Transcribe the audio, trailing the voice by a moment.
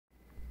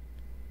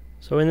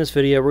So in this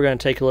video we're going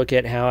to take a look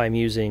at how I'm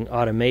using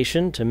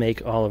automation to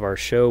make all of our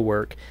show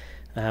work.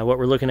 What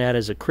we're looking at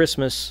is a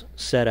Christmas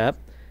setup,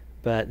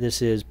 but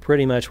this is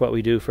pretty much what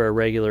we do for a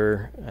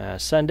regular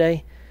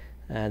Sunday.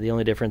 The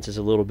only difference is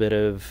a little bit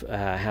of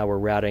how we're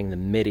routing the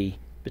MIDI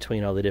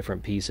between all the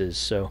different pieces.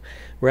 So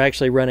we're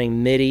actually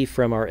running MIDI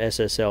from our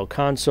SSL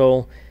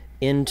console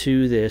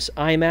into this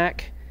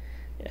iMac,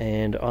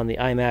 and on the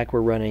iMac we're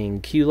running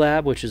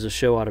Qlab, which is a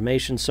show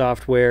automation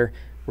software.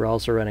 We're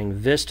also running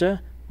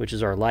Vista, which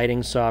is our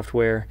lighting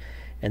software,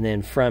 and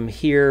then from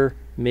here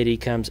MIDI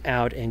comes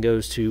out and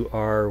goes to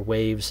our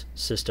Waves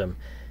system.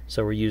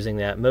 So we're using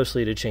that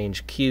mostly to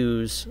change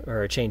cues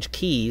or change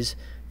keys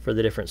for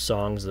the different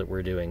songs that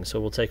we're doing.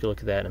 So we'll take a look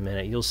at that in a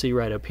minute. You'll see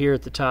right up here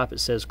at the top it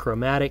says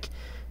chromatic.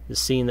 The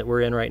scene that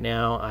we're in right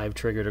now, I've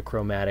triggered a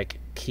chromatic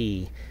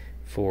key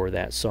for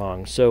that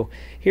song. So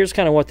here's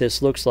kind of what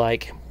this looks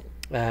like.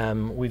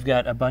 We've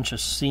got a bunch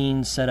of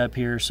scenes set up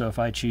here, so if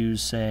I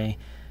choose, say,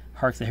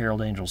 Hark the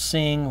Herald Angels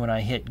Sing, when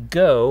I hit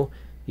go,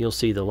 you'll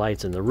see the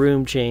lights in the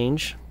room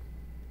change.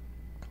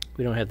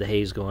 We don't have the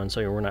haze going,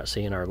 so we're not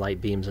seeing our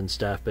light beams and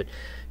stuff, but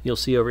you'll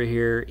see over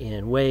here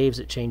in Waves,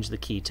 it changed the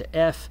key to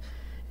F,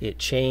 it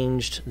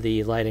changed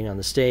the lighting on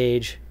the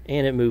stage,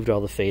 and it moved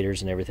all the faders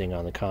and everything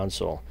on the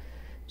console.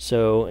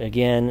 So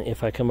again,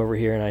 if I come over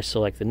here and I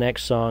select the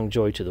next song,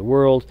 Joy to the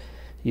World,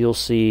 you'll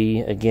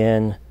see,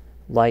 again,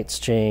 lights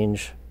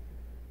change,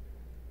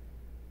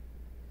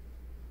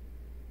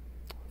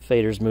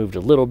 faders moved a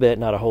little bit,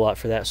 not a whole lot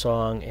for that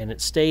song, and it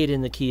stayed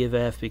in the key of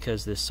F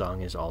because this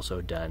song is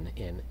also done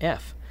in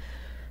F.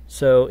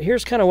 So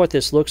here's kind of what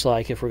this looks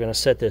like if we're going to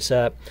set this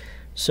up.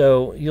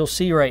 So you'll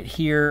see right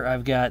here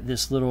I've got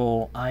this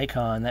little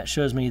icon that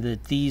shows me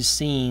that these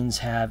scenes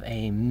have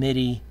a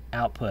MIDI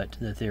output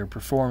that they're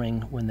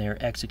performing when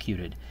they're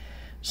executed.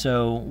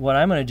 So what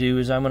I'm going to do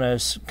is I'm going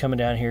to come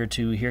down here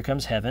to Here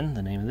Comes Heaven,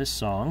 the name of this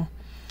song,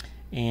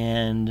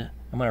 and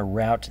I'm going to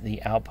route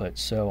the output.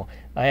 So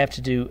I have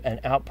to do an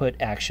output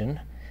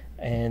action,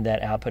 and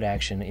that output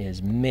action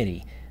is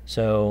MIDI.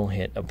 So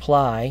hit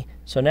apply.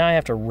 So now I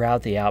have to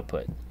route the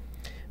output.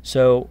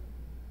 So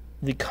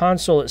the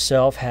console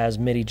itself has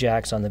MIDI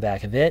jacks on the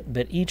back of it,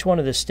 but each one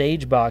of the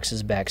stage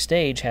boxes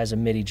backstage has a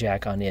MIDI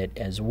jack on it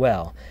as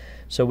well.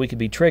 So we could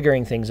be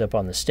triggering things up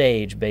on the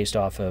stage based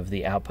off of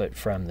the output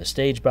from the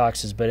stage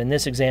boxes, but in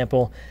this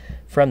example,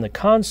 from the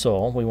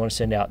console, we want to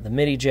send out the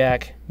MIDI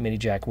jack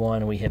 1,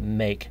 and we hit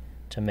make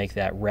to make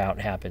that route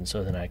happen.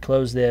 So then I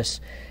close this.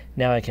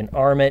 Now I can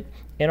arm it.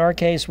 In our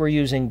case, we're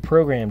using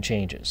program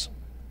changes.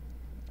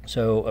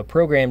 So a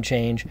program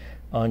change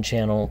on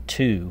channel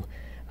 2.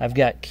 I've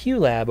got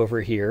Qlab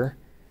over here.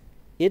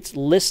 It's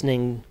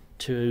listening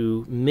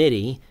to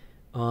MIDI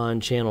on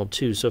channel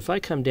 2. So if I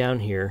come down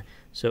here,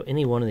 so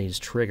any one of these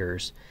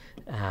triggers,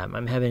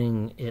 I'm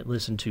having it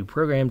listen to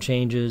program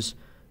changes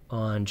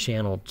on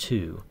channel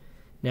 2.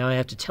 Now I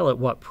have to tell it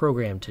what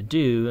program to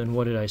do, and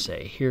what did I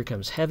say? Here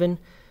Comes Heaven.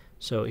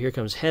 So Here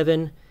Comes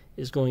Heaven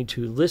is going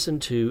to listen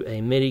to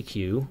a MIDI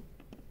cue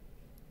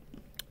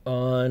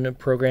on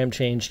program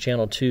change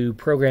channel 2,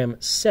 program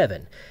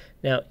 7.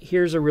 Now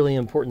here's a really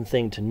important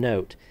thing to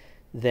note,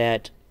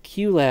 that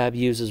Qlab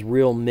uses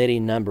real MIDI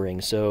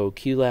numbering. So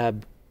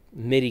Qlab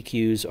MIDI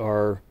cues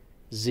are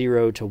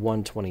 0 to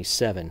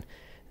 127.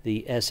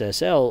 The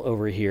SSL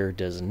over here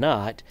does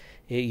not.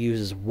 It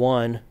uses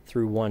 1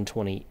 through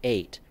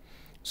 128.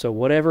 So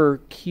whatever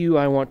cue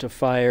I want to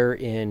fire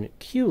in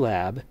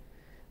Qlab,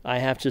 I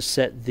have to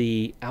set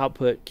the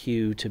output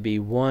cue to be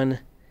 1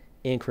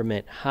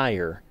 increment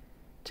higher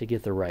to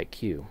get the right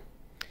cue.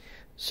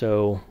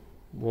 So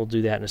we'll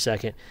do that in a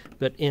second.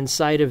 But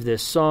inside of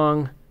this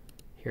song,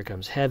 Here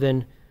Comes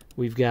Heaven,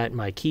 we've got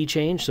my key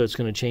change, so it's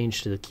going to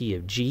change to the key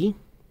of G.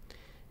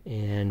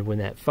 And when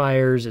that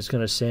fires, it's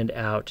going to send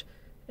out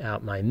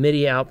my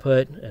MIDI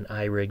output, an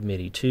iRig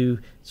MIDI 2.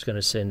 It's going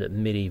to send a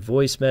MIDI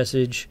voice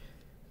message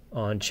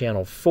on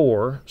channel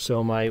 4.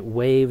 So my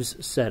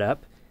Waves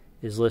setup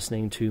is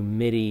listening to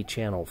MIDI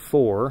channel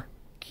 4.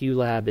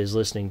 Qlab is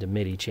listening to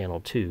MIDI channel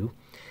 2.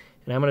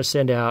 And I'm going to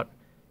send out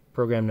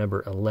program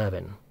number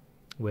 11,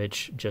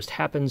 which just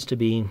happens to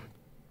be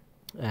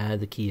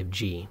the key of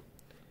G.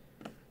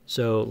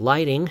 So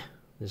lighting,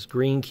 this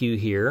green cue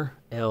here,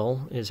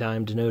 L, is how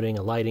I'm denoting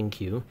a lighting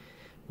cue.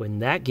 When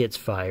that gets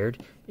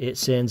fired, it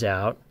sends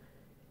out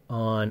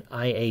on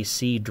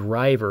IAC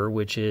driver,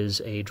 which is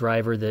a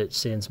driver that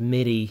sends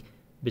MIDI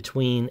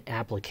between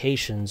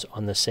applications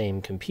on the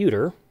same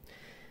computer.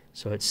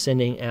 So it's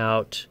sending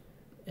out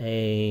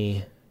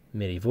a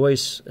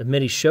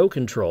MIDI show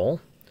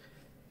control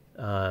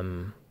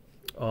on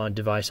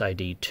device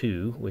ID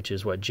 2, which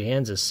is what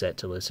Jan's is set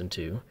to listen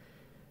to.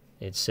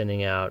 It's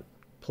sending out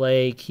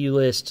play cue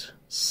list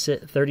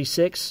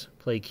 36,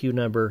 play cue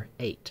number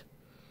 8.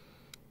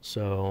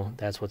 So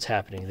that's what's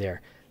happening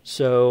there.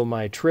 So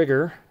my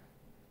trigger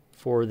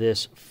for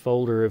this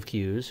folder of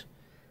cues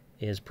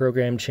is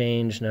program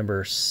change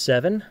number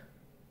 7.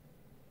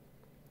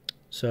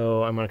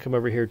 So I'm going to come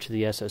over here to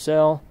the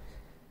SSL,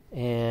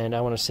 and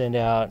I want to send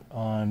out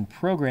on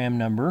program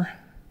number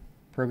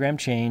program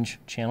change,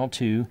 channel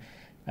 2.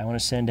 I want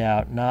to send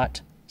out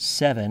not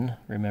 7,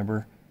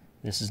 remember,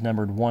 this is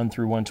numbered 1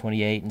 through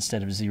 128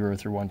 instead of 0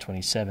 through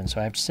 127,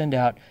 so I have to send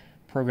out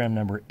program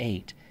number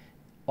 8.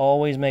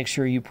 Always make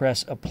sure you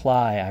press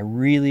apply. I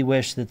really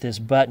wish that this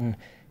button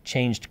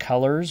changed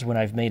colors when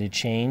I've made a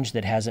change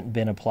that hasn't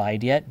been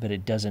applied yet, but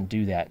it doesn't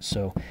do that,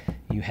 so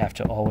you have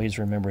to always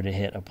remember to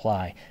hit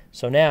apply.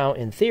 So now,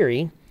 in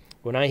theory,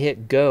 when I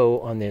hit go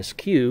on this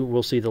cue,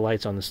 we'll see the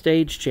lights on the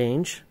stage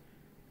change.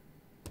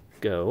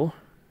 Go.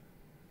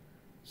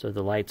 So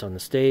the lights on the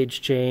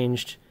stage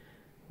changed.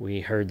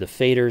 We heard the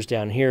faders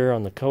down here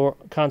on the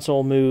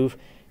console move,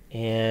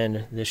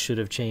 and this should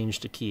have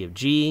changed to key of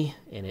G,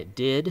 and it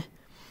did.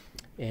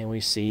 And we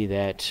see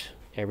that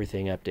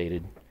everything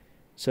updated.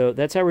 So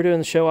that's how we're doing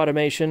the show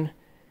automation,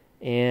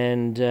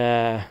 and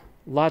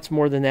lots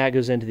more than that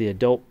goes into the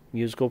adult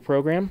musical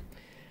program.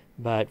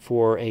 But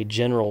for a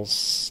general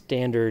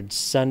standard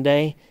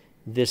Sunday,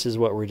 this is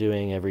what we're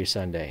doing every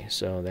Sunday.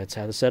 So that's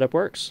how the setup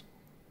works.